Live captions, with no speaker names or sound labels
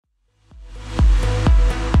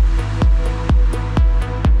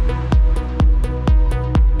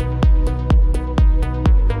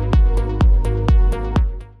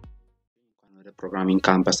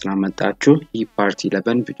ካምፓስ ስላመጣችሁ ይህ ፓርት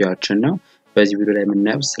 11 ቪዲዮአችን ነው በዚህ ቪዲዮ ላይ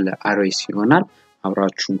የምናየው ስለ arrays ይሆናል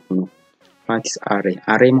አብራችሁን ሁኑ what is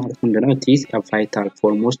array ማለት ምንድነው it is a vital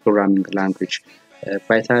for most programming language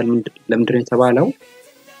vital ለምንድነው የተባለው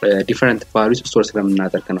different values ስቶር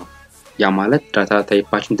ስለምናደርግ ነው ያ ማለት ዳታ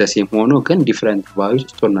ታይፓችን ተሴም ሆኖ ግን different values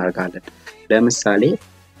ስቶር እናደርጋለን ለምሳሌ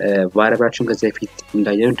ቫሪያብላችን ከዚህ በፊት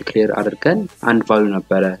እንዳየነው ዲክሌር አድርገን አንድ ቫልዩ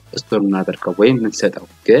ነበረ ስቶር እናደርገው ወይም እንሰጠው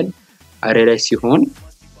ግን array ላይ ሲሆን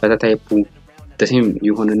ዳታ ታይፑ ተሴም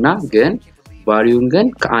ይሆንና ግን ቫልዩን ግን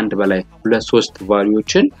ከአንድ በላይ ሁለት ሶስት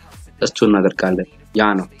ቫልዩዎችን ስቶር እናደርጋለን ያ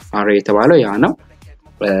ነው array የተባለው ያ ነው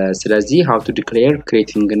ስለዚህ how to declare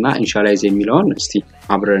creating እና initialize የሚለውን እስቲ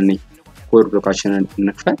አብረን ኮድ ብሎካችንን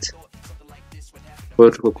እንክፈት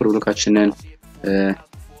ኮድ ብሎካችንን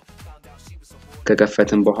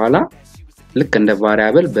ከከፈትን በኋላ ልክ እንደ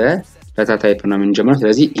ቫሪያብል በዳታ ታይፕ ነው የምንጀምረው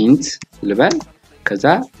ስለዚህ int ልበል ከዛ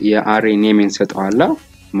የarray ኔም እንሰጠዋለሁ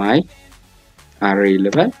my array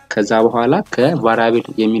ልበል ከዛ በኋላ ከቫሪያብል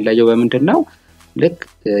የሚለየው በምንድነው ልክ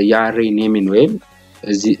የarray ኔምን ወይም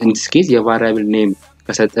እዚህ in this case የቫሪያብል ኔም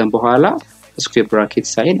ከሰጠን በኋላ ስኩዌር ብራኬት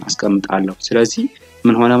ሳይን አስቀምጣለሁ ስለዚህ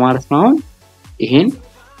ምን ሆነ ማለት ነው ይሄን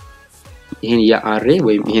የarray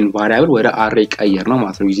ወይም ይሄን ቫሪያብል ወደ array ቀየር ነው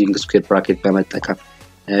ማለት ነው using square bracket በመጠቀም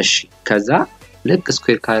እሺ ከዛ ልክ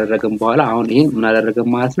ስኩዌር ካደረገን በኋላ አሁን ይሄን ምን አደረገን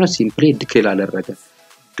ማለት ነው ሲምፕሊ ዲክሌር አደረገን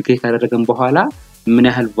ዲክሌር ካደረገን በኋላ ምን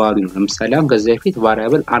ያህል ቫልዩ ነው ለምሳሌ አሁን ከዚህ በፊት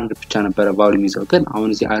ቫሪያብል አንድ ብቻ ነበር ቫልዩ የሚይዘው ግን አሁን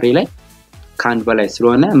እዚህ array ላይ ካንድ በላይ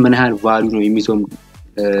ስለሆነ ምን ያህል ቫልዩ ነው የሚይዘው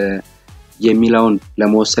የሚለውን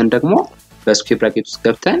ለመወሰን ደግሞ በስኩዌር ብራኬት ውስጥ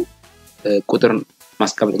ገብተን ቁጥር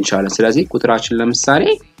ማስቀመጥ እንችላለን ስለዚህ ቁጥራችን ለምሳሌ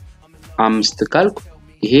 5 ካልኩ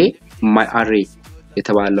ይሄ my array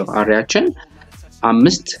የተባለው arrayችን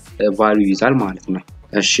 5 ቫልዩ ይዛል ማለት ነው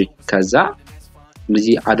እሺ ከዛ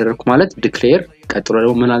እንደዚህ አደረኩ ማለት ዲክሌር ቀጥሎ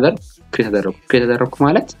ደግሞ ምን አደረኩ ክሬት አደረኩ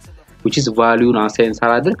ማለት which is value አሳይን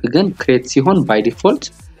ሳላደርግ ግን ክሬት ሲሆን by default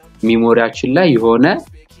ሜሞሪያችን ላይ የሆነ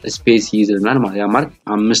ስፔስ ይይዝልናል ማለት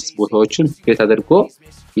 5 ቦታዎችን ክሬት አድርጎ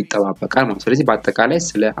ይጠባበቃል ማለት ስለዚህ በአጠቃላይ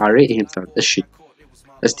ስለ array ይሄን ታውቁ እሺ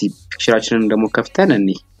እስቲ ፒክቸራችንን ደግሞ ከፍተን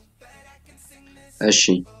እንይ እሺ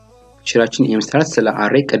ፒክቸራችን የምስራች ስለ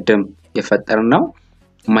array ቀደም የፈጠርነው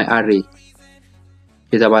my array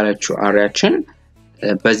የተባለችው arrayችን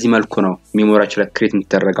በዚህ መልኩ ነው ሜሞሪያችን ላይ ክሬት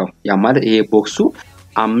የምትደረገው ያ ማለት ይሄ ቦክሱ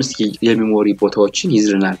 5 የሜሞሪ ቦታዎችን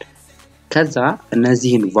ይዝልናል ከዛ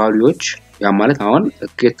እነዚህን ቫልዩዎች ያ ማለት አሁን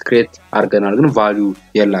ክሬት አርገናል ግን ቫልዩ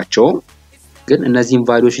የላቸውም ግን እነዚህን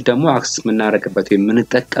ቫልዩዎች ደግሞ አክሰስ ምናረግበት ወይ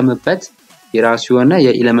ምንጠቀምበት የራሱ የሆነ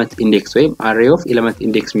የኤሌመንት ኢንዴክስ ወይ array of element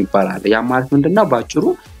index ይባላል ያ ማለት ምንድነው ባጭሩ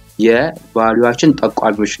የቫልዩዋችን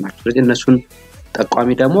ጠቋሚዎች ናቸው ስለዚህ እነሱን ጠቋሚ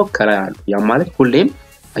ደግሞ ከላይ አሉ ያ ማለት ሁሌም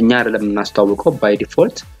እኛ አይደለም እናስተዋውቀው by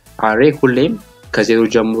default array ሁሌም ከዜሮ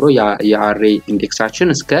ጀምሮ የarray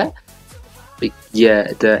ኢንዴክሳችን እስከ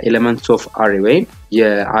the elements of array ወይ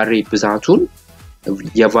የarray ብዛቱን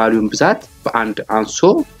የቫልዩን ብዛት በአንድ አንሶ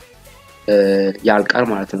ያልቃል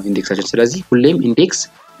ማለት ነው ኢንዴክሳችን ስለዚህ ሁሌም ኢንዴክስ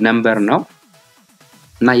ነምበር ነው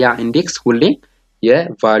እና ያ ኢንዴክስ ሁሌም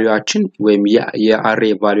የቫልዩአችን ወይም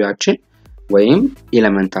የarray ቫልዩአችን ወይም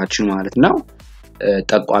ኤሌመንታችን ማለት ነው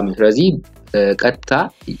ጠቋሚ ስለዚህ ቀጥታ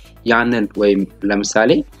ያንን ወይም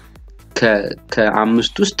ለምሳሌ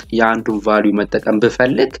ከአምስት ውስጥ የአንዱን ቫልዩ መጠቀም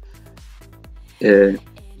በፈልግ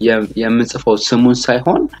የምንጽፈው ስሙን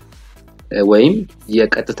ሳይሆን ወይም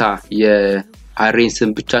የቀጥታ የarray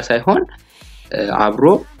ስም ብቻ ሳይሆን አብሮ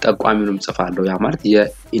ጠቋሚውንም ጽፋለሁ ያ ማለት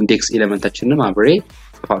የኢንዴክስ ኤሌመንታችንንም አብሬ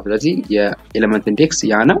ጽፋለሁ ስለዚህ የኤሌመንት ኢንዴክስ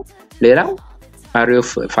ያ ነው ሌላው array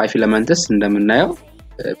of 5 elements እንደምናየው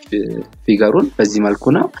ፊገሩን በዚህ መልኩ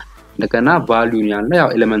ነው እንደገና ቫልዩን ያለው ያው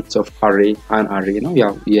elements of array an array ነው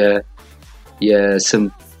ያው የስም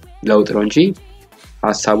ለውጥ ነው እንጂ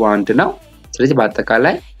ሐሳቡ አንድ ነው ስለዚህ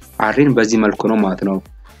በአጠቃላይ arrayን በዚህ መልኩ ነው ማለት ነው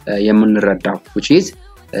የምንረዳው which is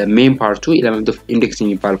main part element of indexing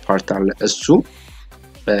የሚባል ፓርት አለ እሱ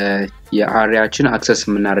የarrayችን አክሰስ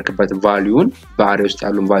የምናደርግበት ቫልዩን በarray ውስጥ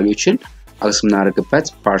ያሉን ቫልዩዎችን አክሰስ የምናደርግበት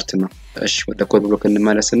ፓርት ነው እሺ ወደ ኮድ ብሎክ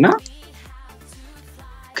እንመለስና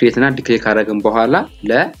ክሬት እና ዲክሌር ካደረግን በኋላ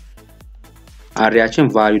ለarrayችን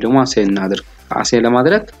ቫልዩ ደግሞ አሳይን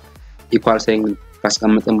ለማድረግ ኢኳል ሳይን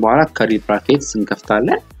ካስቀመጥን በኋላ ከርሊ ብራኬትስ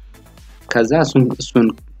እንከፍታለን ከዛ እሱን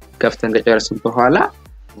ከፍተን ከጨረስን በኋላ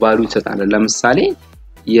ቫልዩ እንሰጣለን ለምሳሌ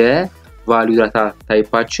የቫልዩ ዳታ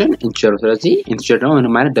ታይፓችን ኢንቲጀር ስለዚህ ኢንቲጀር ነው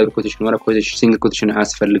ምንም ማለት ደብል ኮቴሽን ወራ ኮቴሽን ሲንግል ኮቴሽን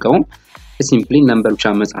አያስፈልገውም ሲምፕሊ ነምበር ብቻ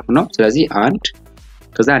መጻፍ ነው ስለዚህ አንድ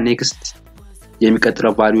ከዛ ኔክስት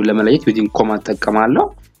የሚቀጥለው ቫልዩ ለመለየት ዩዚንግ ኮማ ተጠቀማለሁ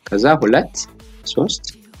ከዛ 2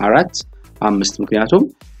 3 4 5 ምክንያቱም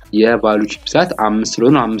የቫልዩ ብዛት 5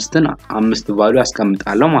 ስለሆነ 5ን 5 ቫልዩ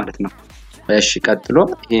አስቀምጣለሁ ማለት ነው እሺ ቀጥሎ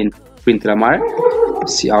ይሄን ፕሪንት ለማድረግ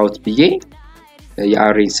cout ብዬ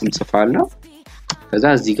የአሬ ስም ጽፋለሁ ከዛ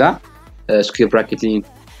እዚህ ጋር ስኩዌር ብራኬትን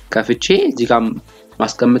ከፍቼ እዚህ ጋር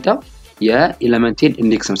ማስቀምጠው የኤሌመንቴን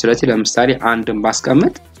ኢንዴክስ ነው ስለዚህ ለምሳሌ አንድን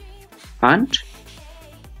ባስቀምጥ አንድ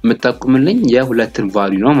መጠቁምልኝ የሁለትን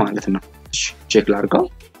ቫልዩ ነው ማለት ነው እሺ ቼክ ላድርገው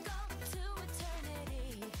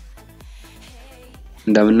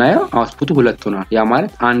እንደምናየው አውትፑቱ ሁለት ሆኗል ያ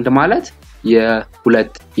ማለት አንድ ማለት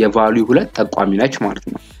የሁለት የቫልዩ ሁለት ጠቋሚ ነች ማለት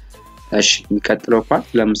ነው እሺ የሚቀጥለው ፓርት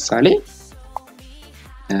ለምሳሌ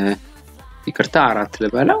ይቅርታ 4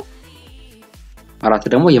 ልበለው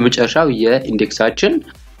 4 ደግሞ የመጨረሻው የኢንዴክሳችን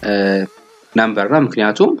ነምበር ነው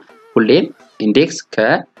ምክንያቱም ሁሌም ኢንዴክስ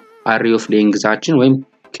ከአሬ ኦፍ ሌንግዛችን ወይም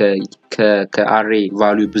ከአሬ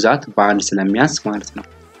ቫልዩ ብዛት በአንድ ስለሚያንስ ማለት ነው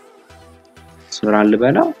ሱራን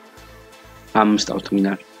ልበለው 5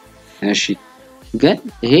 አውቶሚናል እሺ ግን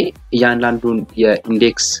ይሄ እያንዳንዱን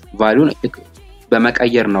የኢንዴክስ ቫልዩን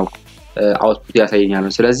በመቀየር ነው አውትፑት ያሳየኛል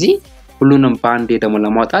ስለዚህ ሁሉንም በአንዴ ደግሞ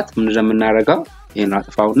ለማውጣት ምን እንደምናደርገው ይሄን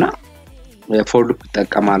አጥፋውና ፎር ሉፕ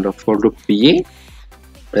ተጠቀማለሁ ፎር ሉፕ ብዬ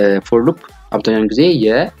ፎር ሉፕ አብዛኛውን ጊዜ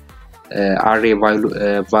የአሬ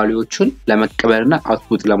ቫልዩዎችን ለመቀበልና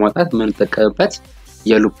አውትፑት ለማውጣት ምን ተጠቀምበት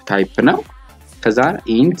የሉፕ ታይፕ ነው ከዛ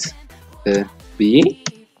ኢንት ብዬ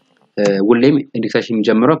ሁሌም ኢንዴክሳችን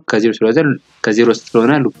የሚጀምረው ከ0 ስለሆነ ከ0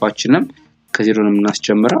 ስለሆነ ሉፓችንም ከ0 ነው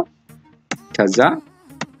የምናስጀምረው ከዛ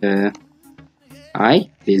አይ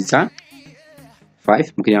ለዛ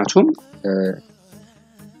 5 ምክንያቱም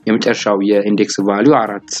የመጨረሻው የኢንዴክስ ቫልዩ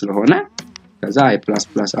 4 ስለሆነ ከዛ አይ ፕላስ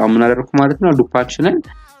ፕላስ አሁን ምን አደረኩ ማለት ነው ሉፓችንን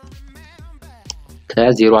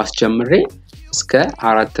ከ0 አስጀምሬ እስከ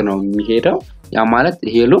 4 ነው የሚሄደው ያ ማለት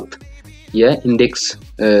ይሄ ሉፕ የኢንዴክስ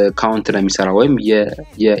ካውንት ነው የሚሰራው ወይም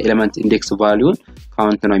የኤሌመንት ኢንዴክስ ቫልዩን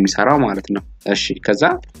ካውንት ነው የሚሰራው ማለት ነው እሺ ከዛ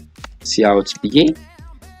cout ብዬ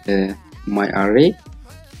my array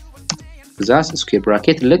ከዛ ስኩዌር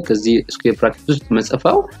ብራኬት ልክ እዚህ ስኩዌር ብራኬት ውስጥ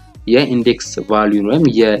መጽፈው የኢንዴክስ ቫልዩ ወይም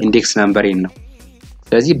የኢንዴክስ ነምበሬን ነው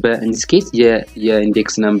ስለዚህ በኢንዲስ ኬስ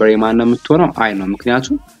የኢንዴክስ ነምበሬ ማን ነው የምትሆነው አይ ነው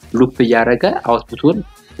ምክንያቱም ሉፕ ያደረገ አውትፑቱን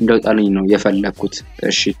እንደወጣልኝ ነው የፈለኩት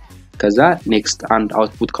እሺ ከዛ ኔክስት አንድ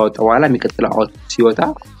አውትፑት ካወጣ በኋላ የሚቀጥለው አውትፑት ሲወጣ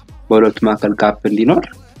በሁለቱ መካከል ጋፕ እንዲኖር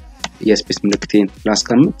የስፔስ ምልክቴን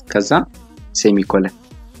ላስቀምጥ ከዛ ሴሚኮለን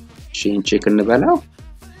እሺ ቼክ እንበላው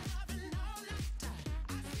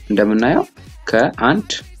እንደምናየው ከ1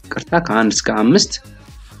 እስከ 5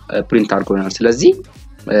 ፕሪንት አድርጎናል ስለዚህ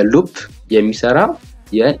ሉፕ የሚሰራው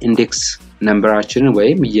የኢንዴክስ ነምበራችንን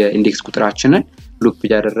ወይም የኢንዴክስ ቁጥራችንን ሉፕ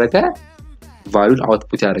ያደረገ ቫልዩ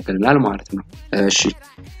አውትፑት ያደርግልናል ማለት ነው እሺ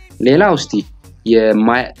ሌላው እስቲ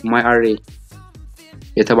የማይ አሬ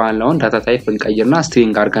የተባለውን ዳታ ታይፕ እንቀይርና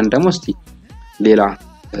ስትሪንግ አድርገን ደግሞ እስቲ ሌላ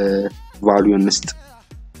ቫልዩ እንስጥ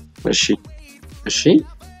እሺ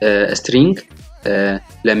ስትሪንግ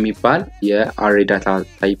ለሚባል የአሬ ዳታ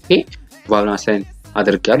ታይፕ ቫልዩ አሳይን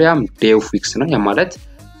አድርጋለሁ ያም ዴይ ኦፍ ዊክስ ነው ያ ማለት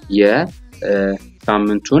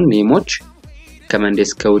የሳምንቱን ኔሞች ከመንዴ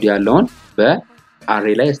እስከ እሑድ ያለውን በአሬ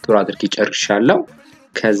ላይ ስቶር አድርጌ ጨርሻለሁ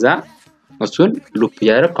ከዛ እሱን ሉፕ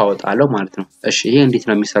ያደርግ አወጣለሁ ማለት ነው እሺ ይሄ እንዴት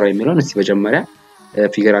ነው የሚሰራው የሚለውን እስቲ መጀመሪያ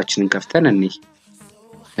ፊገራችንን ከፍተን እንይ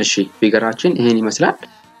እሺ ፊገራችን ይሄን ይመስላል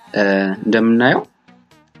እንደምናየው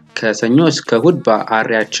ከሰኞ እስከ እሑድ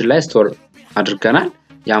በአሬያችን ላይ ስቶር አድርገናል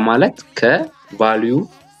ያ ማለት ከቫልዩ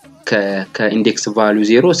ከኢንዴክስ ቫልዩ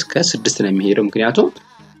 0 እስከ 6 ነው የሚሄደው ምክንያቱም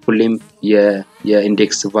ሁሌም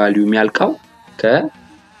የኢንዴክስ ቫልዩ የሚያልቀው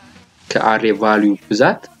ከአሬ ቫልዩ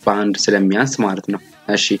ብዛት በአንድ ስለሚያንስ ማለት ነው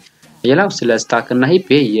እሺ ሌላው ስለ ስታክ እና ሂፕ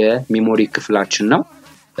የሜሞሪ ክፍላችን ነው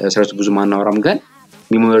ስለዚህ ብዙ ማናወራም ግን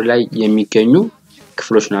ሜሞሪ ላይ የሚገኙ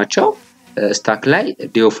ክፍሎች ናቸው ስታክ ላይ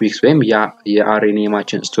ዴይ ኦፍ ዊክስ ወይም የአሬ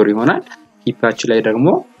ኔማችን ስቶር ይሆናል ሂፓችን ላይ ደግሞ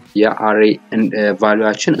የአሬ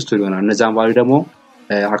ቫልዩአችን ስቶር ይሆናል እነዛን ቫልዩ ደግሞ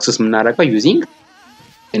አክሰስ የምናደርገው ዩዚንግ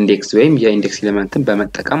ኢንዴክስ ወይም የኢንዴክስ ኤሌመንትን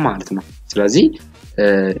በመጠቀም ማለት ነው ስለዚህ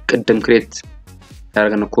ቅድም ክሬት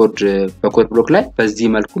ያደረግነው ኮድ በኮድ ብሎክ ላይ በዚህ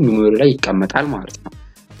መልኩ ሜሞሪ ላይ ይቀመጣል ማለት ነው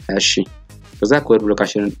እሺ ከዛ ኮድ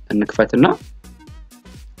ብሎካችንን እንክፈትና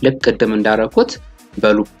ልክ ቅድም እንዳደረኩት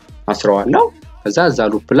በሉፕ አስረዋለሁ ከዛ እዛ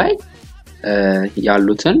ሉፕ ላይ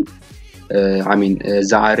ያሉትን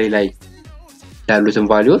ዛሬ ላይ ያሉትን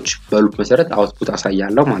ቫልዩዎች በሉፕ መሰረት አውትፑት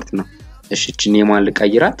አሳያለሁ ማለት ነው እሺ እቺን የማን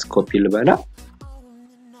ልቀይራት ኮፒ ልበላ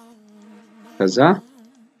ከዛ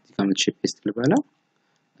ከመቼ ፔስት ልበላ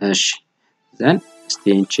እሺ ዘን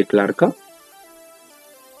ስቴን ቼክ ላድርገው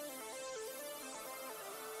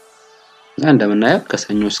እንደምናየው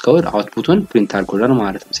ከሰኞ እስከ እሑድ አውትፑቱን ፕሪንት አድርጎልናል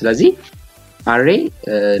ማለት ነው ስለዚህ አሬ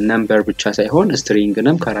ነምበር ብቻ ሳይሆን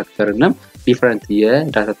ስትሪንግንም ካራክተርንም ዲፈረንት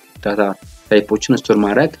የዳታ ታይፖችን ስቶር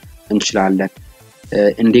ማድረግ እንችላለን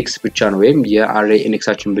ኢንዴክስ ብቻ ነው ወይም የአሬ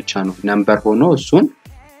ኢንዴክሳችን ብቻ ነው ነምበር ሆኖ እሱን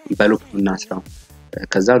በሉፕ እናስራው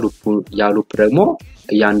ከዛ ሉፕ ደግሞ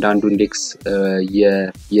ያንዳንዱ ኢንዴክስ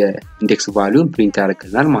የኢንዴክስ ቫልዩን ፕሪንት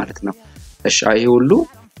ያደርግልናል ማለት ነው እሺ ይሄ ሁሉ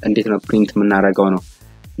እንዴት ነው ፕሪንት የምናደርገው ነው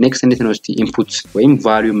ኔክስት እንዴት ነው እስቲ ኢንፑት ወይም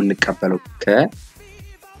ቫልዩ የምንቀበለው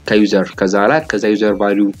ከዩዘር ከዛ ዩዘር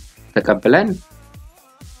ቫልዩ ተቀበለን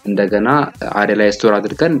እንደገና አሬ ላይ ስቶር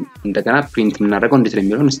አድርገን እንደገና ፕሪንት የምናደርገው እንዴት ነው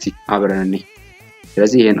የሚለው እስቲ አብረን እንይ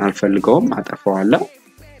ስለዚህ ይሄን አልፈልገውም አጠፋዋለሁ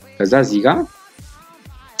ከዛ እዚህ ጋር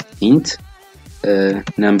int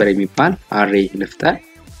number የሚባል አሬ ልፍጠር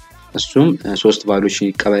እሱም 3 ቫልዩዎች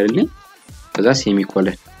ይቀበልልኝ ከዛ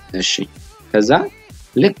ሴሚኮለን እሺ ከዛ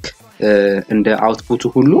ልክ እንደ አውትፑቱ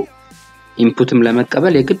ሁሉ ኢንፑትም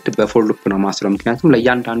ለመቀበል የግድ በፎር ሉፕ ነው ማስረው ምክንያቱም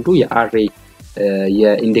ለእያንዳንዱ የአሬ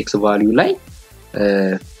የኢንዴክስ ቫልዩ ላይ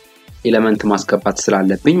ኤሌመንት ማስገባት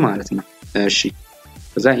ስላለብኝ ማለት ነው እሺ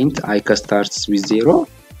ከዛ int I starts with 0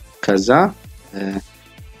 ከዛ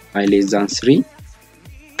I less than 3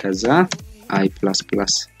 ከዛ I plus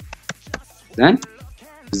plus then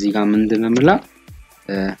እዚህ ጋር ምንድነው የምለው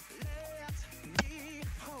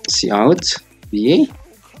cout ብዬ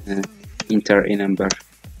enter a number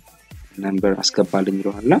አስገባልኝ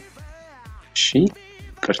ይላል እሺ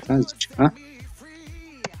ቅርታ እዚህ ጋር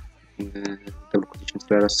ተብልኩት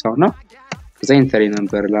ስለረሳው ነው ከዛ enter a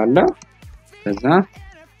number ላለ ከዛ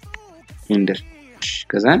ኢንደር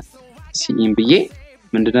ከዛ ሲኢን ብዬ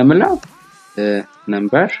ምንድነው የምለው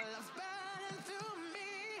number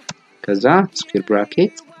ከዛ ስኩዌር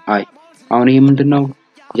ብራኬት አይ አሁን ይሄ ምንድነው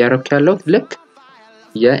ያረክ ያለው ልክ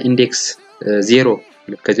የኢንዴክስ 0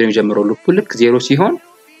 ከዚህ የሚጀምረው ሉፕ ልክ 0 ሲሆን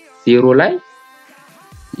 0 ላይ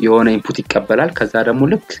የሆነ ኢንፑት ይቀበላል ከዛ ደግሞ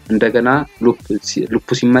ልክ እንደገና ሉፕ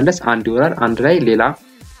ሲመለስ አንድ ይወራል አንድ ላይ ሌላ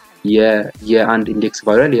የአንድ ኢንዴክስ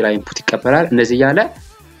ቫልዩ ሌላ ኢንፑት ይቀበላል እንደዚህ ያለ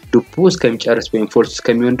ሉፑ እስከሚጨርስ ወይም ፎልስ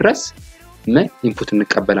እስከሚሆን ድረስ ምን ኢንፑት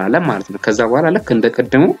እንቀበላለን ማለት ነው ከዛ በኋላ ልክ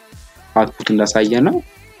እንደቀደሙ አውትፑት እንዳሳየነው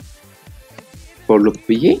for loop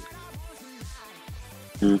ብዬ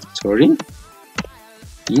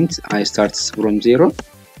int I starts from 0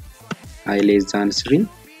 I less than 3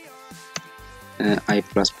 I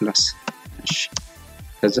plus plus እሺ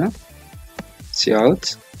ከዛ cout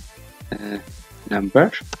number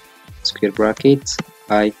square bracket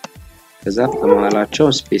I ከዛ በመሃላቸው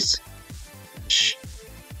ስፔስ እሺ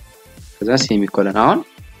ከዛ ሴሚኮለን አሁን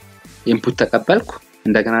ኢንፑት ተቀበልኩ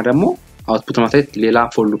እንደገና ደግሞ አውትፑት ማሳየት ሌላ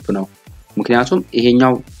ፎር ሉፕ ነው ምክንያቱም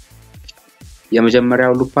ይሄኛው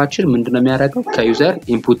የመጀመሪያው ሉፓችን ምንድነው የሚያደርገው ከዩዘር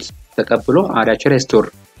ኢንፑት ተቀብሎ አሪያቸው ላይ ስቶር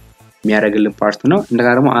የሚያደርግልን ፓርት ነው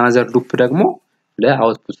እንደገና ደግሞ አናዘር ሉፕ ደግሞ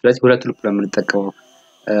ለአውትፑት ስለዚህ ሁለት ሉፕ ለምንጠቀመው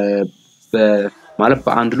ማለት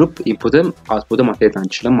በአንድ ሉፕ ኢንፑትም አውትፑትም ማሳየት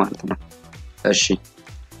አንችልም ማለት ነው እሺ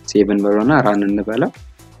ሴቭን በሮና ራን እንበለው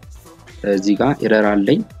እዚህ ጋር ኤረር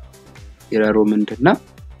አለኝ ኤረሩ ምንድነው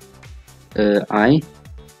አይ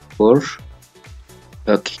ፎር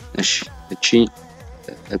ኦኬ እሺ እቺ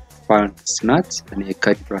ፓራንትስ ናት እኔ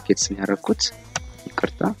ካድ ብራኬትስ ነው ያደረኩት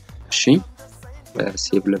ይቅርታ እሺ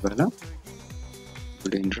ሴቭ ለበላ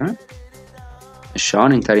ብሌንድራ እሺ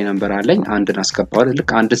አሁን ኢንተሪ ነምበር አለኝ አንድን አስገባው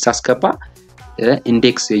ልክ አንድ ሳስገባ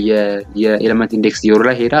ኢንዴክስ የኤሌመንት ኢንዴክስ 0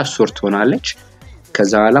 ላይ ሄዳ ሶርት ሆናለች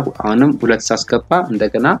ከዛ በኋላ አሁንም ሁለት ሳስገባ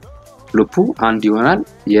እንደገና ሉፑ አንድ ይሆናል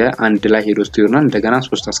የአንድ ላይ ሄዶ ይሆናል እንደገና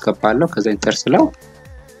 3 አስገባለሁ ከዛ ኢንተር ስለው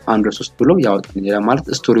አንድ 3 ብሎ ያወጣልኝ ማለት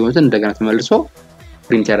ስቶሪውን እንደገና ተመልሶ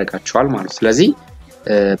ፕሪንት ያደርጋቸዋል ማለት ስለዚህ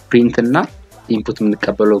ፕሪንት እና ኢንፑት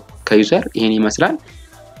የምንቀበለው ከዩዘር ይሄን ይመስላል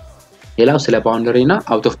ሌላው ስለ ባውንደሪና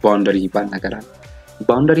አውት ኦፍ ባውንደሪ ይባል ነገር አለ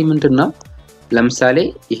ባውንደሪ ምንድነው ለምሳሌ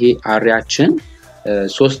ይሄ አሬያችን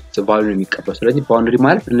 3 ቫልዩ የሚቀበለው ስለዚህ ባውንደሪ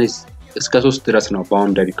ማለት እነዚህ እስከ 3 ድረስ ነው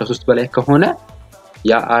ባውንደሪ ከ3 በላይ ከሆነ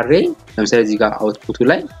ያ አሬ ለምሳሌ እዚህ ጋር አውትፑቱ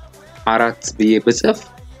ላይ 4 ብዬ በጽፍ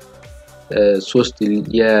 3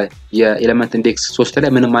 የኤሌመንት ኢንዴክስ 3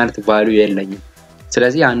 ላይ ምንም አይነት ቫልዩ የለኝም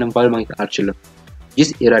ስለዚህ ያንን ቫልዩ ማግኘት አልችልም ይስ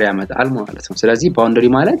ኤረር ያመጣል ማለት ነው ስለዚህ ባውንደሪ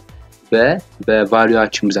ማለት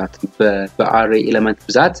በቫልዩአችን ብዛት በአሬ ኤሌመንት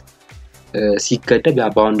ብዛት ሲገደብ ያ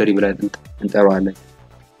ባውንደሪ ብለን እንጠራዋለን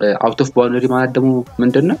አውት ኦፍ ባውንደሪ ማለት ደግሞ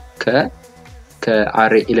ምንድነው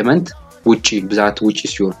ከአሬ ኤሌመንት ውጪ ብዛት ውጪ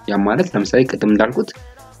ሲሆን ያ ማለት ለምሳሌ ቅድም እንዳልኩት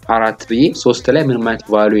 4 ብዬ 3 ላይ ምንም አይነት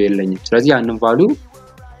ቫልዩ የለኝም ስለዚህ ያንን ቫልዩ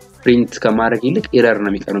ፕሪንት ከማድረግ ይልቅ ኤረር ነው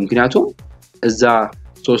የሚቀርበው ምክንያቱም እዛ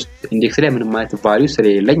 3 ኢንዴክስ ላይ ምንም አይነት ቫልዩ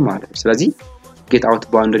ስለሌለኝ ማለት ነው ስለዚህ ጌት አውት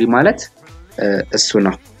ባውንደሪ ማለት እሱ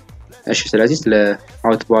ነው እሺ ስለዚህ ስለ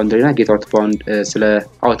አውት ባውንደሪና ጌት አውት ባውንድ ስለ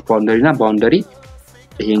አውት ባውንደሪና ባውንደሪ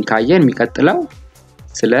ይሄን ካየን የሚቀጥለው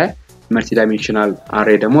ስለ መልቲ ዳይሜንሽናል አሬ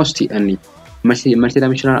ደግሞ እስቲ እኒ መልቲ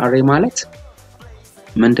ዳይሜንሽናል አሬ ማለት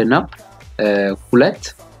ምንድነው ሁለት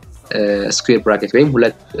ስኩዌር ብራኬት ወይም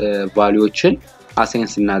ሁለት ቫልዩዎችን አሳይን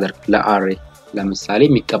ስናደርግ ለአሬ ለምሳሌ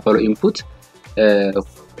የሚቀበለው ኢንፑት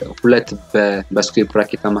ሁለት በስኩዌር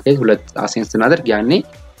ብራኬት አማካይ ሁለት አሳይን ስናደርግ ያኔ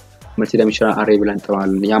መልቲ ዳይሜንሽናል አሬ ብለን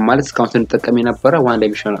እንጠራዋለን። ያ ማለት እስካሁን ስንጠቀም የነበረ ዋን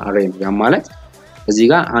ዳይሜንሽናል አሬ ነው። ያ ማለት እዚህ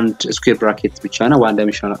ጋር አንድ ስኩዌር ብራኬት ብቻ ነው ዋን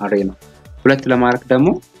ዳይሜንሽናል አሬ ነው። ሁለት ለማድረግ ደግሞ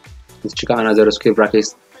እዚህ ጋር አናዘር ስኩዌር ብራኬት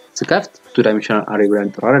ስከፍት ቱ ዳይሜንሽናል አሬ ብለን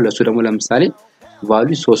እንጠራዋለን። ለሱ ደግሞ ለምሳሌ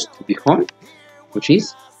ቫልዩ 3 ቢሆን which is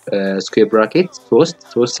ስኩዌር ብራኬት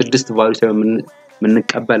 6 ቫልዩ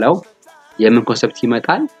ስለምንቀበለው የምን ኮንሰፕት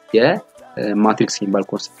ይመጣል? የማትሪክስ ሲምቦል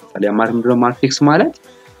ኮንሰፕት ይመጣል። ያ ማለት ምንድነው ማትሪክስ ማለት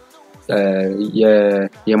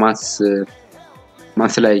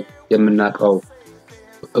የማትስ ላይ የምናውቀው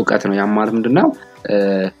እውቀት ነው። ያ ማለት ምንድነው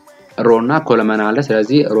ሮ እና ኮለመን አለ።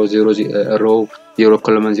 ስለዚህ ሮ 0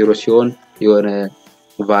 ኮለመን 0 ሲሆን የሆነ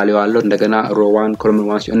ቫልዩ አለው። እንደገና ሮ 1 ኮለመን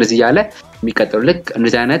 1 ሲሆን እንደዚህ ያለ የሚቀጥለው ልክ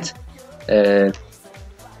እንደዚህ አይነት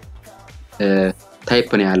ታይፕ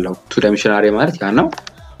ነው ያለው። ቱ ዳይሜንሽናል አሬ ማለት ያ ነው።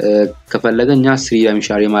 ከፈለገኛ 3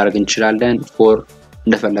 ዳይሜንሽናል አሬ ማድረግ እንችላለን። 4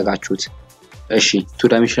 እንደፈለጋችሁት። እሺ ቱ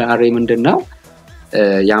ዳይሜንሽናል አሬ ምንድነው?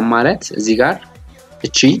 ያ ማለት እዚህ ጋር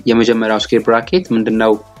እቺ የመጀመሪያው ስኩዌር ብራኬት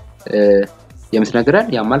ምንድነው የምትነግረን?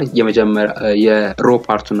 ያ ማለት የመጀመሪያ የሮ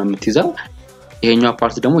ፓርቱ ነው የምትይዘው። ይሄኛው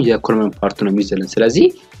ፓርት ደግሞ የኮለመን ፓርቱ ነው የሚይዘልን። ስለዚህ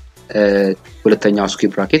ሁለተኛው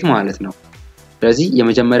ስኩዌር ብራኬት ማለት ነው። ስለዚህ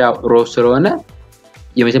የመጀመሪያው ሮ ስለሆነ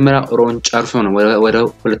የመጀመሪያው ሮን ጨርሶ ነው ወደ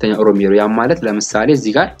ሁለተኛው ሮ የሚሄደው። ያ ማለት ለምሳሌ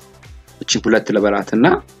እዚህ ጋር እቺ ሁለት ለበላትና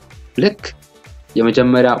ልክ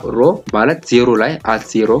የመጀመሪያው ሮ ማለት 0 ላይ at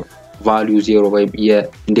 0 ቫልዩ 0 ወይ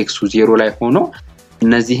የኢንዴክሱ 0 ላይ ሆኖ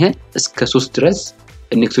እነዚህን እስከ 3 ድረስ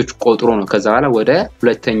ኢንዴክሶች ቆጥሮ ነው ከዛ በኋላ ወደ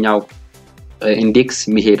ሁለተኛው ኢንዴክስ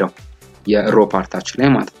የሚሄደው የሮ ፓርታችን ላይ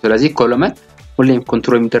ማለት ነው። ስለዚህ ኮለመን ሁሌም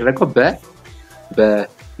ኮንትሮል የሚደረገው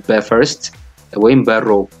በፈርስት ወይም በሮ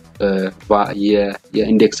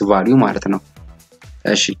የኢንዴክስ ቫልዩ ማለት ነው።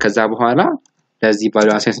 እሺ ከዛ በኋላ ለዚህ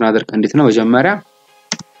ቫልዩ አሳይን ስናደርግ እንዴት ነው? መጀመሪያ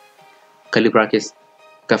ከርሊ ብራኬት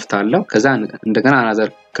ከፍታለሁ። ከዛ እንደገና አናዘር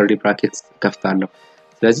ከርሊ ብራኬት ከፍታለሁ።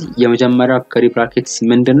 ስለዚህ የመጀመሪያው ከርሊ ብራኬትስ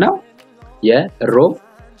ምንድነው?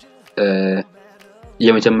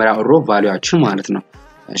 የመጀመሪያው ሮ ቫልዩአችን ማለት ነው።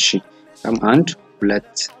 እሺ 1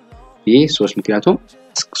 2 3 ምክንያቱም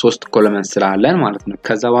 3 ኮለመን ስላለን ማለት ነው።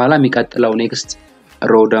 ከዛ በኋላ የሚቀጥለው ኔክስት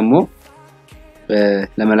ሮ ደግሞ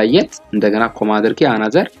ለመለየት እንደገና ኮማ አድርጌ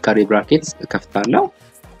አናዘር ከርሊ ብራኬት ከፍታለሁ።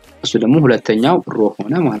 እሱ ደግሞ ሁለተኛው ሮ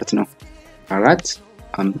ሆነ ማለት ነው። 5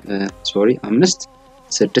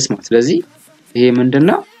 6 ማለት ስለዚህ ይሄ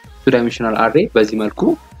ምንድነው? ቱ ዳይሜንሽናል አሬ በዚህ መልኩ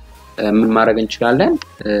ምን ማድረግ እንችላለን?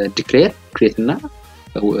 ዲክሌር ክሬት እና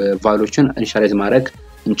ቫልዩዎችን ኢኒሻላይዝ ማድረግ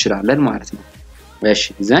እንችላለን ማለት ነው። እሺ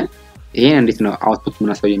ዘን ይሄን እንዴት ነው አውትፑት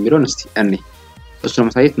ምናሳየው የሚለውን እስቲ እኔ እሱ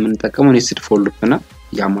ለማሳየት ምን ተጠቀመው ኔስትድ ፎር ሉፕ እና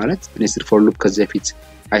ያ ማለት ኔስትድ ፎር ሉፕ ከዚህ በፊት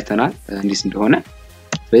አይተናል እንዴት እንደሆነ።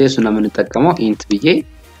 ስለዚህ እሱን ምን ተጠቀመው ኢንት ብዬ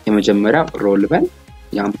የመጀመሪያው ሮ ልበል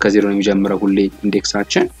ያም ከ0 ነው የሚጀምረው ሁሌ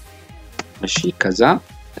ኢንዴክሳችን። እሺ ከዛ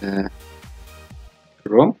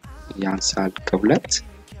ሮ ያንሳል ከሁለት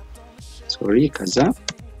ከዛ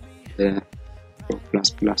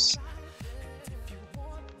ፕላስ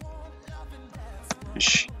እሺ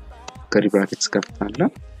ከርሊ ብራኬት ከፍታለሁ።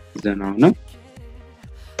 ዘን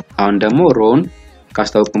አሁን ደግሞ ሮውን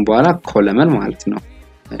ካስታወቅን በኋላ ኮለመን ማለት ነው።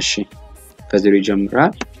 እሺ ከ0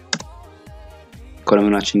 ይጀምራል።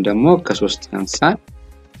 ኮለመናችን ደግሞ ከ3 ያንሳል።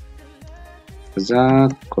 ከዛ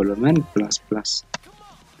ኮለመን ፕላስ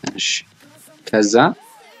እሺ ከዛ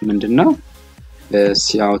ምንድነው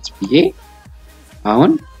ሲአውት ብዬ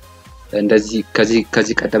አሁን እንደዚህ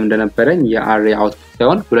ከዚህ ቀደም እንደነበረኝ የአሬ አውትፑት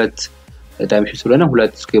ሳይሆን ሁለት ዳይሜንሽን ስለሆነ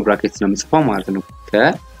ሁለት ስኩዌር ብራኬት ነው የምጽፈው ማለት ነው።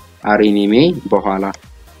 ከአሬ ኔሜ በኋላ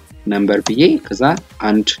ነምበር ብዬ ከዛ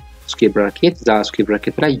አንድ ስኩዌር ብራኬት ዛ ስኩዌር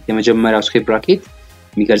ብራኬት ላይ የመጀመሪያው ስኩዌር ብራኬት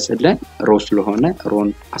የሚገልጽልን ሮ ስለሆነ ሮን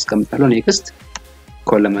አስቀምጣለሁ። ኔክስት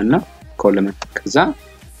ኮለመን ከዛ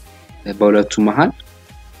በሁለቱ መሃል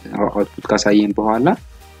አውትፑት ካሳየን በኋላ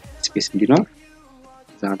ስፔስ እንዲኖር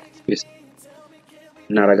ዛ ስፔስ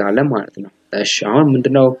እናረጋለን ማለት ነው። እሺ አሁን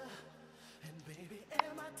ምንድነው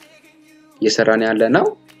እየሰራን ያለ ነው?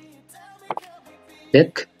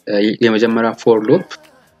 ልክ የመጀመሪያው ፎር ሉፕ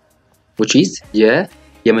which is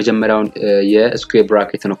የመጀመሪያውን የስኩዌር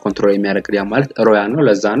ብራኬት ነው ኮንትሮል የሚያደርግልን። ያ ማለት ሮ ያ ነው።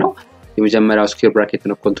 ለዛ ነው የመጀመሪያው ስኩዌር ብራኬት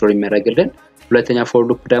ነው ኮንትሮል የሚያደርግልን። ሁለተኛ ፎር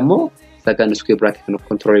ሉፕ ደግሞ ሰከንድ ስኩዌር ብራኬት ነው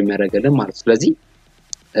ኮንትሮል የሚያደርግልን ማለት ነው። ስለዚህ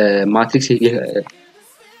ማትሪክስ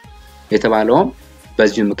የተባለው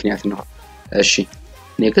በዚህ ምክንያት ነው። እሺ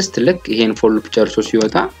ኔክስት ልክ ይሄን ፎር ሉፕ ጨርሶ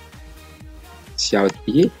ሲወጣ ሲያወጥ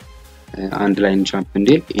ብዬ አንድ ላይ ጃምፕ እንደ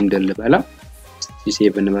ኢንደል በላ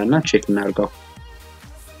ሴቭ እንበልና ቼክ እናርጋው።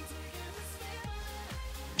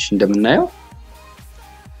 እሺ እንደምናየው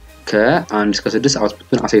ከ1 እስከ 6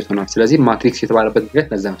 አውትፑቱን አሳይቶናል ስለዚህ ማትሪክስ የተባለበት ምክንያት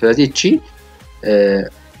ለዛ ነው ስለዚህ እቺ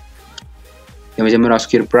የመጀመሪያው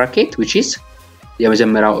ስኩዌር ብራኬት which is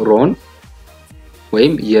የመጀመሪያው ሮውን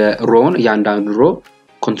ወይም የሮውን ያንዳንዱ ሮ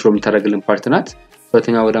ኮንትሮል የምታደርግልን ፓርት ናት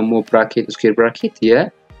ሁለተኛው ደግሞ ብራኬት ስኩዌር ብራኬት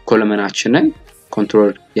የኮለመናችንን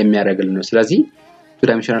ኮንትሮል የሚያደርግልን ነው ስለዚህ two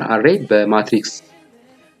dimensional array በማትሪክስ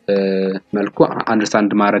መልኩ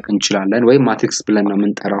አንደርስታንድ ማድረግ እንችላለን ወይ ማትሪክስ ብለን ነው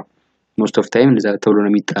የምንጠራው most of time እንደዛ ተብሎ ነው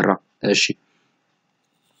የሚጠራው እሺ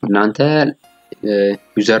እናንተ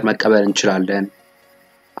ዩዘር መቀበል እንችላለን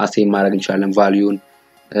አሳይን ማድረግ እንችላለን ቫልዩን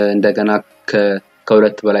እንደገና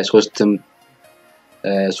ከሁለት በላይ ሶስት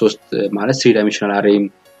ማለት 3 dimensional array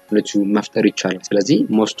ለቱ መፍጠር ይቻላል ስለዚህ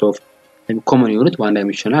most of common የሆኑት 1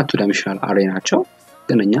 dimensional 2 dimensional array ናቸው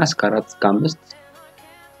ግን እኛ እስከ 4 እስከ 5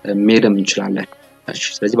 መሄድም እንችላለን እሺ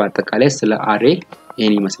ስለዚህ በአጠቃላይ ስለ array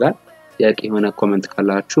ይሄን ይመስላል ጥያቄ የሆነ ኮሜንት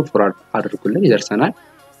ካላችሁ ፎርዋርድ አድርጉልን ይደርሰናል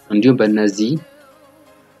እንዲሁም በእነዚህ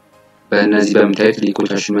በመታየት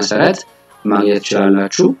ሊንኮች መሰረት ማግኘት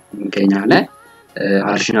ይችላልላችሁ እንገኛለን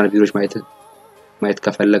አዲሽናል ቪዲዮዎች ማየት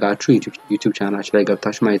ከፈለጋችሁ ዩቲዩብ ቻናላችን ላይ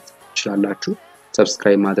ገብታችሁ ማየት ይችላልላችሁ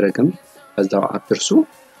ሰብስክራይብ ማድረግም በዛው አትርሱ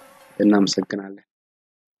እናመሰግናለን